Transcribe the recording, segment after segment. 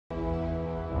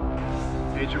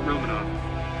Agent Romanoff.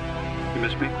 You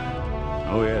miss me?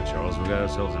 Oh yeah, Charles, we got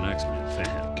ourselves an X-Men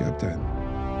fan. Captain.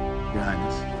 Your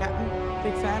Highness. Captain,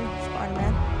 big fan,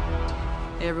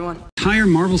 Spiderman. Hey everyone. The entire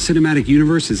Marvel Cinematic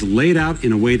Universe is laid out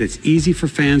in a way that's easy for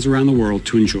fans around the world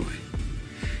to enjoy.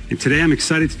 And today I'm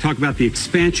excited to talk about the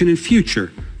expansion and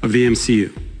future of the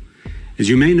MCU. As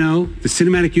you may know, the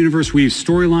Cinematic Universe weaves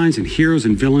storylines and heroes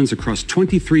and villains across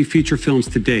 23 feature films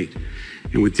to date.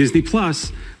 And with Disney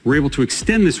Plus, we're able to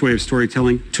extend this way of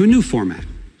storytelling to a new format,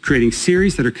 creating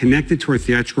series that are connected to our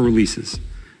theatrical releases,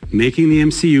 making the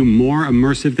MCU more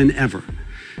immersive than ever.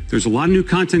 There's a lot of new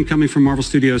content coming from Marvel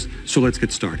Studios, so let's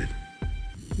get started.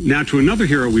 Now to another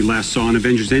hero we last saw in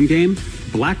Avengers Endgame,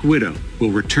 Black Widow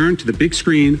will return to the big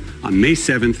screen on May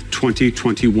 7th,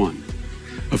 2021.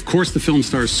 Of course, the film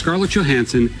stars Scarlett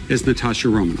Johansson as Natasha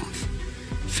Romanoff.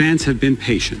 Fans have been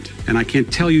patient, and I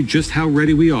can't tell you just how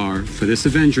ready we are for this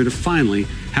Avenger to finally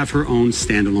have her own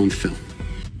standalone film.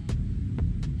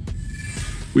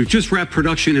 We've just wrapped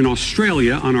production in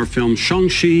Australia on our film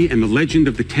Shang-Chi and the Legend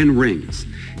of the Ten Rings,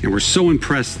 and we're so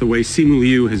impressed the way Simu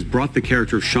Liu has brought the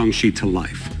character of Shang-Chi to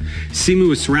life.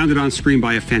 Simu is surrounded on screen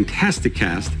by a fantastic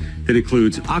cast that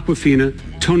includes Awkwafina,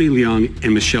 Tony Leung,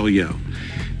 and Michelle Yeoh.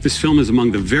 This film is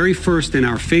among the very first in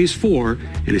our Phase 4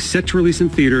 and is set to release in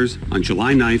theaters on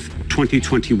July 9th,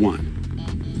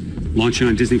 2021. Launching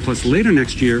on Disney Plus later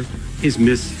next year is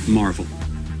Miss Marvel.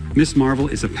 Miss Marvel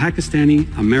is a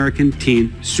Pakistani-American teen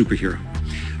superhero.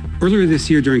 Earlier this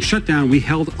year during shutdown, we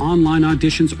held online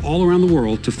auditions all around the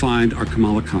world to find our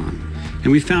Kamala Khan,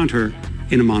 and we found her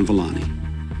in Iman Vellani.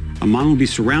 Iman will be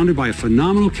surrounded by a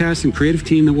phenomenal cast and creative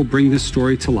team that will bring this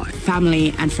story to life.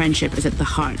 Family and friendship is at the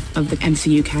heart of the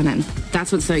MCU canon.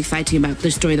 That's what's so exciting about the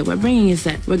story that we're bringing, is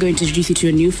that we're going to introduce you to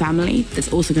a new family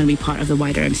that's also going to be part of the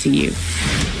wider MCU.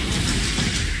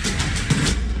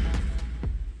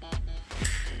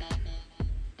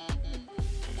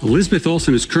 Elizabeth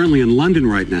Olsen is currently in London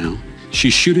right now.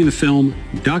 She's shooting the film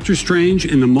Doctor Strange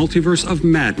in the Multiverse of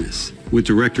Madness with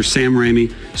director Sam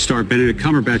Raimi, star Benedict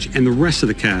Cumberbatch, and the rest of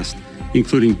the cast,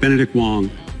 including Benedict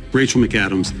Wong, Rachel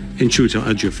McAdams, and Chiwetel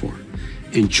Ejiofor.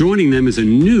 And joining them is a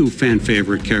new fan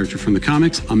favorite character from the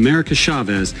comics, America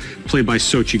Chavez, played by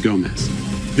Xochitl Gomez.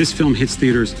 This film hits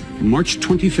theaters March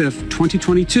 25th,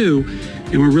 2022,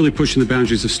 and we're really pushing the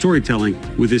boundaries of storytelling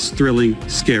with this thrilling,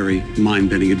 scary,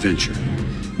 mind-bending adventure.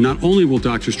 Not only will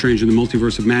Doctor Strange in the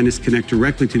Multiverse of Madness connect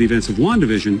directly to the events of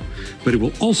WandaVision, but it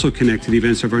will also connect to the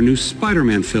events of our new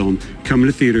Spider-Man film coming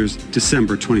to theaters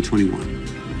December 2021.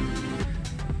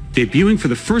 Debuting for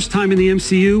the first time in the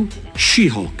MCU,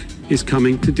 She-Hulk is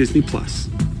coming to Disney Plus.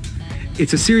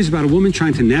 It's a series about a woman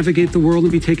trying to navigate the world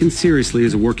and be taken seriously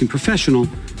as a working professional,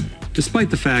 despite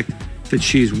the fact that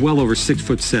she's well over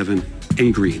 6'7"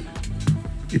 and green.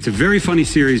 It's a very funny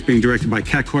series being directed by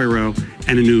Kat Coiro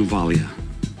and Anu Valia.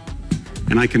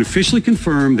 And I can officially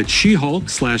confirm that She-Hulk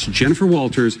 / Jennifer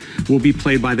Walters will be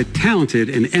played by the talented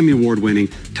and Emmy Award-winning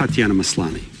Tatiana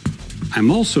Maslany.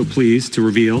 I'm also pleased to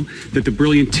reveal that the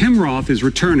brilliant Tim Roth is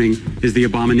returning as the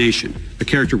Abomination, a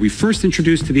character we first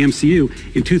introduced to the MCU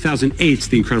in 2008's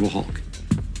The Incredible Hulk.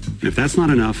 And if that's not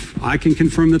enough, I can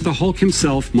confirm that the Hulk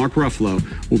himself, Mark Ruffalo,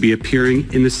 will be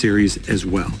appearing in the series as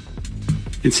well.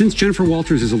 And since Jennifer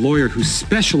Walters is a lawyer who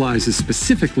specializes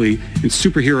specifically in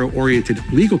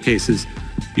superhero-oriented legal cases,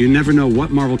 you never know what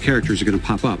Marvel characters are going to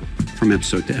pop up from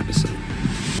episode to episode.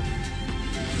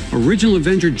 Original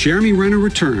Avenger Jeremy Renner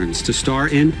returns to star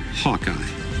in Hawkeye,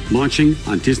 launching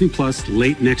on Disney Plus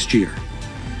late next year.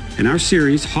 In our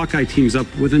series, Hawkeye teams up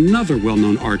with another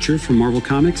well-known archer from Marvel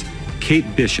Comics,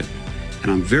 Kate Bishop.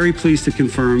 And I'm very pleased to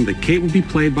confirm that Kate will be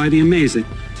played by the amazing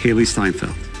Haley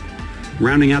Steinfeld.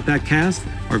 Rounding out that cast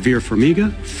are Vera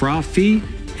Farmiga, Fra Fee,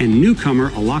 and newcomer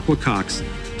Alakwa Cox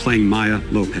playing Maya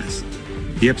Lopez.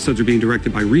 The episodes are being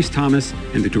directed by Rhys Thomas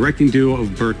and the directing duo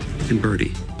of Bert and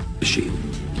Bertie, Machine.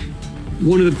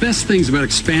 One of the best things about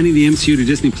expanding the MCU to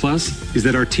Disney Plus is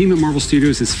that our team at Marvel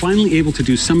Studios is finally able to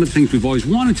do some of the things we've always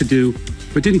wanted to do,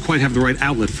 but didn't quite have the right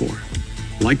outlet for,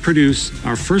 like produce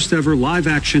our first ever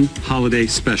live-action holiday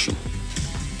special.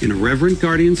 In irreverent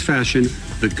Guardians fashion,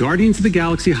 the Guardians of the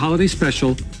Galaxy Holiday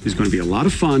Special is going to be a lot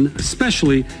of fun,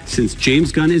 especially since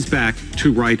James Gunn is back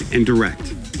to write and direct.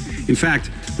 In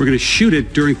fact, we're going to shoot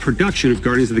it during production of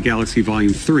Guardians of the Galaxy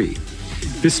Volume 3.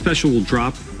 This special will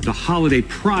drop the holiday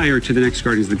prior to the next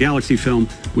Guardians of the Galaxy film,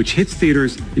 which hits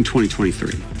theaters in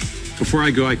 2023. Before I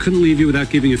go, I couldn't leave you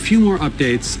without giving a few more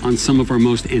updates on some of our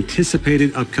most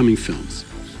anticipated upcoming films.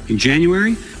 In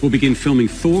January, we'll begin filming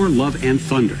Thor, Love and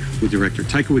Thunder with director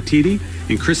Taika Waititi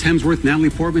and Chris Hemsworth, Natalie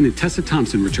Portman, and Tessa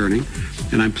Thompson returning.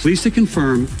 And I'm pleased to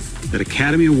confirm that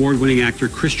Academy Award-winning actor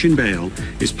Christian Bale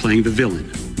is playing the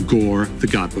villain, Gore the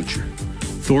God Butcher.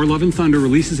 Thor: Love and Thunder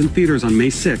releases in theaters on May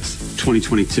 6,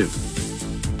 2022.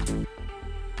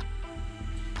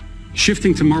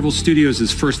 Shifting to Marvel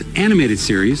Studios' first animated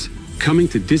series, coming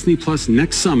to Disney Plus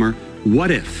next summer,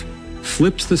 What If?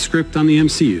 Flips the script on the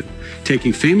MCU,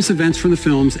 taking famous events from the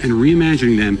films and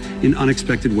reimagining them in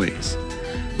unexpected ways.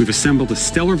 We've assembled a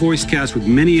stellar voice cast with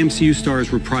many MCU stars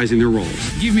reprising their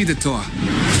roles. Give me the tour.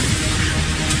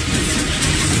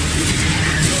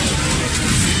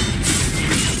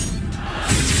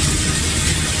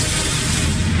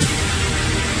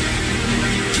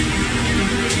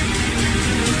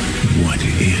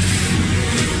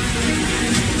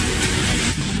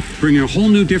 Bringing a whole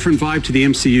new different vibe to the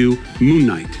MCU, Moon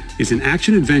Knight is an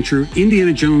action-adventure,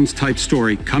 Indiana Jones-type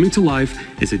story coming to life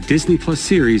as a Disney Plus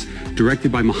series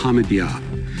directed by Mohammed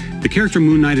Diab. The character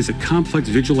Moon Knight is a complex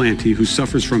vigilante who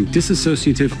suffers from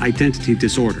dissociative identity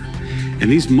disorder,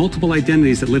 and these multiple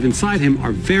identities that live inside him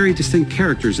are very distinct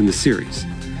characters in the series.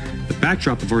 The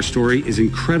backdrop of our story is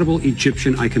incredible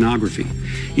Egyptian iconography.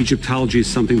 Egyptology is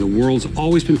something the world's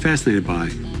always been fascinated by,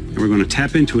 and we're going to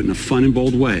tap into it in a fun and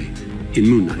bold way in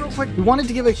Moon Knight. Real quick, we wanted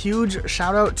to give a huge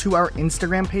shout out to our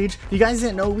Instagram page. If you guys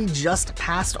didn't know, we just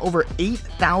passed over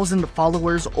 8,000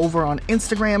 followers over on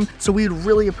Instagram, so we'd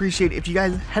really appreciate if you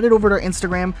guys headed over to our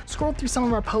Instagram, scrolled through some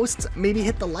of our posts, maybe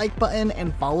hit the like button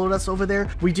and followed us over there.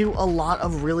 We do a lot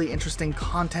of really interesting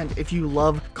content if you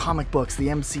love comic books, the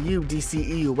MCU,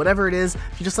 DCEU, whatever it is.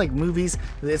 If you just like movies,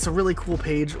 it's a really cool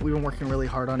page. We've been working really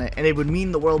hard on it, and it would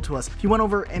mean the world to us if you went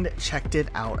over and checked it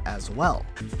out as well.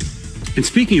 And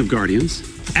speaking of Guardians,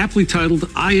 aptly titled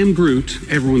I Am Groot,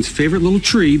 everyone's favorite little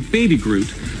tree, Baby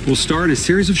Groot, will star in a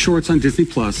series of shorts on Disney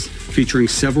Plus featuring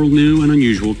several new and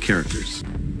unusual characters.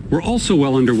 We're also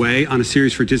well underway on a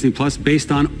series for Disney Plus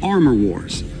based on Armor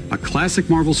Wars, a classic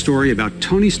Marvel story about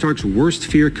Tony Stark's worst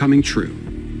fear coming true.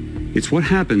 It's what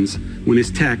happens when his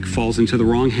tech falls into the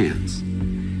wrong hands.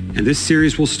 And this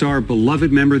series will star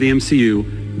beloved member of the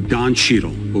MCU, Don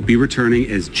Cheadle, who will be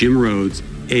returning as Jim Rhodes,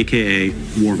 aka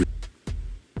War Machine.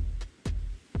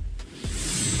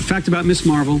 The fact about Miss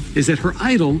Marvel is that her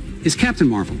idol is Captain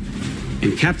Marvel.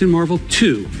 And Captain Marvel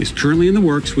 2 is currently in the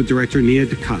works with director Nia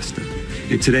DaCosta.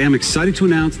 And today I'm excited to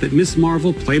announce that Miss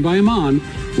Marvel, played by Iman,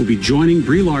 will be joining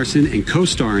Brie Larson and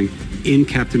co-starring in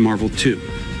Captain Marvel 2,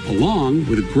 along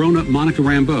with a grown-up Monica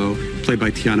Rambeau, played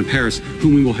by Tiana Paris,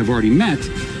 whom we will have already met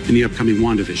in the upcoming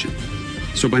WandaVision.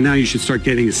 So by now you should start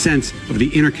getting a sense of the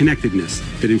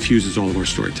interconnectedness that infuses all of our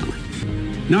storytelling.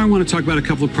 Now I want to talk about a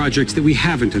couple of projects that we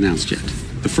haven't announced yet.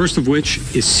 The first of which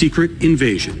is Secret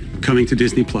Invasion, coming to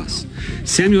Disney Plus.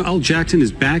 Samuel L. Jackson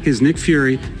is back as Nick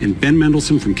Fury, and Ben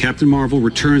Mendelsohn from Captain Marvel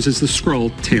returns as the Skrull,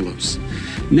 Talos.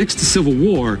 Next to Civil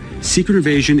War, Secret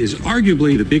Invasion is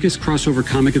arguably the biggest crossover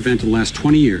comic event in the last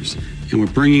 20 years, and we're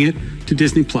bringing it to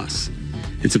Disney Plus.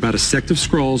 It's about a sect of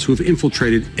Skrulls who have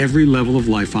infiltrated every level of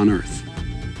life on Earth.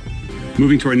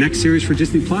 Moving to our next series for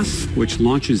Disney Plus, which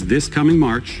launches this coming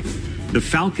March, The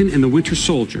Falcon and the Winter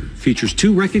Soldier features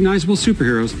two recognizable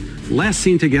superheroes last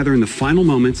seen together in the final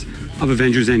moments of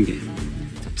Avengers Endgame.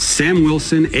 Sam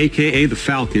Wilson, aka the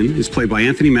Falcon, is played by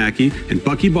Anthony Mackie, and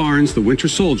Bucky Barnes, the Winter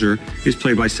Soldier, is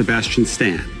played by Sebastian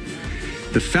Stan.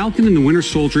 The Falcon and the Winter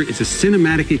Soldier is a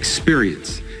cinematic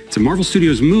experience. It's a Marvel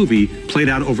Studios movie played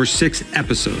out over 6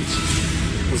 episodes.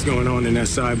 What's going on in that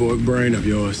cyborg brain of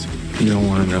yours? You don't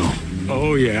want to know.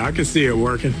 Oh yeah, I can see it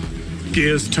working.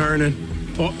 Gears turning.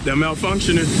 Oh, they're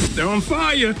malfunctioning. They're on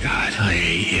fire. God, I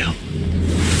hate you.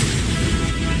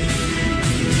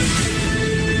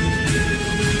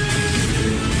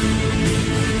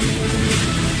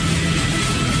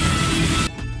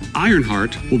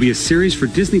 Ironheart will be a series for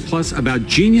Disney Plus about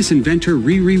genius inventor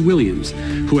Riri Williams,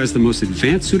 who has the most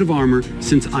advanced suit of armor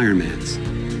since Iron Man's.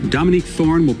 Dominique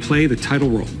Thorne will play the title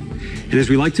role. And as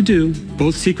we like to do,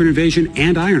 both Secret Invasion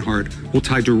and Ironheart will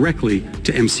tie directly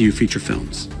to MCU feature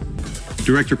films.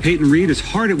 Director Peyton Reed is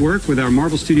hard at work with our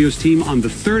Marvel Studios team on the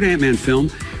third Ant-Man film,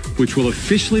 which will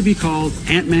officially be called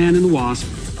Ant-Man and the Wasp: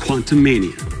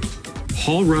 Quantumania.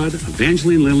 Paul Rudd,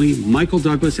 Evangeline Lilly, Michael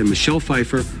Douglas, and Michelle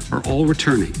Pfeiffer are all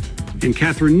returning. And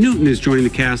Catherine Newton is joining the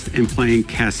cast and playing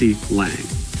Cassie Lang.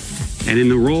 And in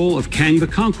the role of Kang the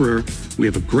Conqueror, we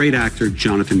have a great actor,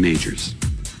 Jonathan Majors.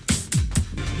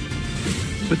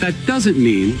 But that doesn't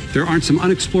mean there aren't some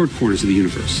unexplored corners of the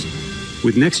universe.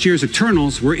 With next year's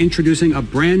Eternals, we're introducing a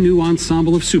brand new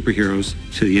ensemble of superheroes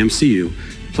to the MCU,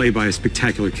 played by a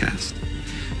spectacular cast.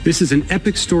 This is an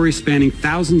epic story spanning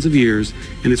thousands of years,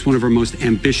 and it's one of our most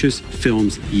ambitious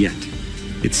films yet.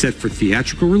 It's set for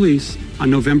theatrical release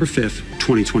on November 5th,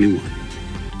 2021.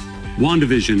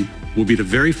 WandaVision will be the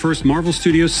very first Marvel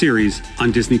Studios series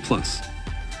on Disney+.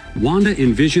 Wanda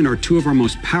and Vision are two of our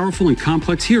most powerful and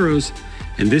complex heroes,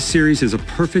 and this series is a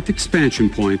perfect expansion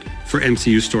point for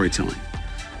MCU storytelling.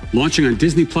 Launching on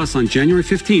Disney+ on January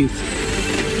 15th.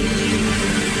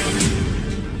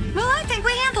 Well, I think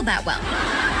we handled that well.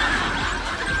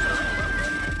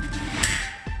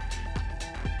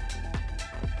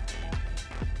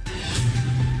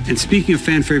 And speaking of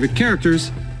fan-favorite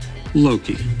characters,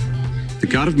 Loki. The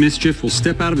God of Mischief will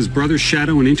step out of his brother's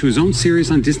shadow and into his own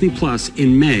series on Disney+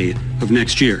 in May of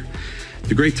next year.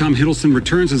 The great Tom Hiddleston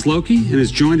returns as Loki and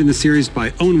is joined in the series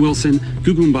by Owen Wilson,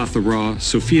 Gugu Mbatha-Raw,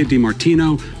 Sophia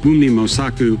DiMartino, Mumni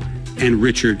Mosaku, and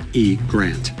Richard E.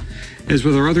 Grant. As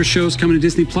with our other shows coming to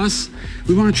Disney+,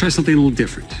 we want to try something a little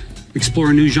different. Explore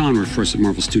a new genre for us at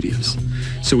Marvel Studios.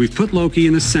 So we've put Loki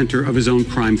in the center of his own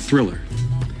crime thriller.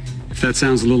 If that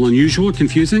sounds a little unusual or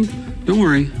confusing, don't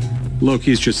worry,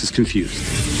 Loki is just as confused.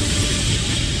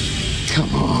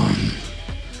 Come on.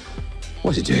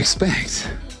 What did you expect?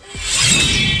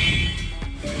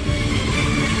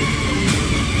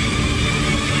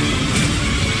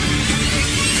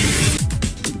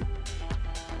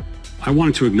 I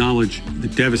wanted to acknowledge the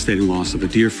devastating loss of a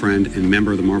dear friend and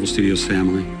member of the Marvel Studios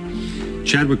family.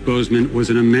 Chadwick Boseman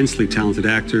was an immensely talented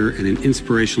actor and an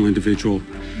inspirational individual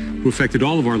who affected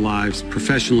all of our lives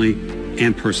professionally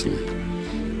and personally.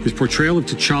 His portrayal of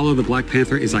T'Challa the Black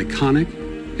Panther is iconic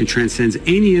and transcends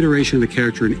any iteration of the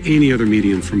character in any other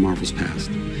medium from Marvel's past.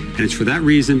 And it's for that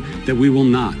reason that we will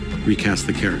not recast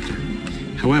the character.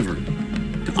 However,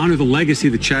 to honor the legacy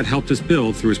that Chad helped us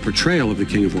build through his portrayal of the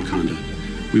King of Wakanda,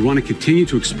 we want to continue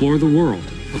to explore the world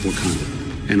of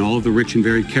Wakanda and all of the rich and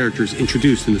varied characters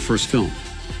introduced in the first film.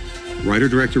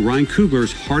 Writer-director Ryan Coogler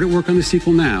is hard at work on the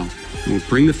sequel now and will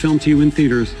bring the film to you in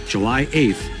theaters July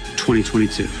 8th,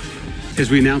 2022. As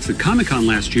we announced at Comic-Con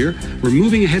last year, we're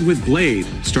moving ahead with Blade,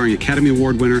 starring Academy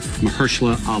Award winner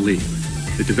Mahershala Ali.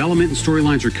 The development and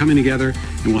storylines are coming together,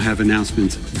 and we'll have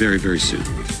announcements very, very soon.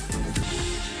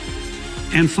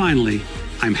 And finally,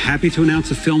 I'm happy to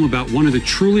announce a film about one of the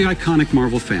truly iconic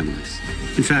Marvel families.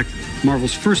 In fact,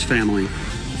 Marvel's first family,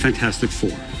 Fantastic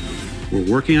Four. We're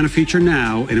working on a feature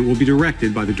now, and it will be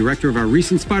directed by the director of our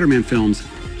recent Spider-Man films,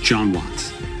 John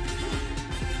Watts.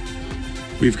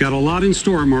 We've got a lot in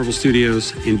store at Marvel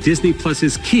Studios, and Disney Plus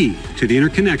is key to the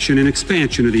interconnection and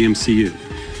expansion of the MCU.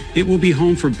 It will be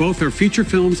home for both our feature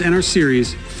films and our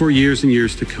series for years and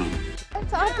years to come. I'm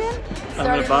talking.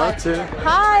 I'm about to.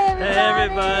 Hi,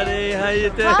 everybody. Hey, everybody. How you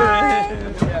doing?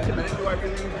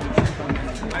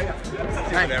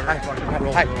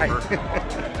 Hi.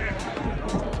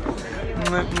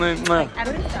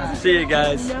 Hi. See you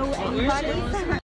guys.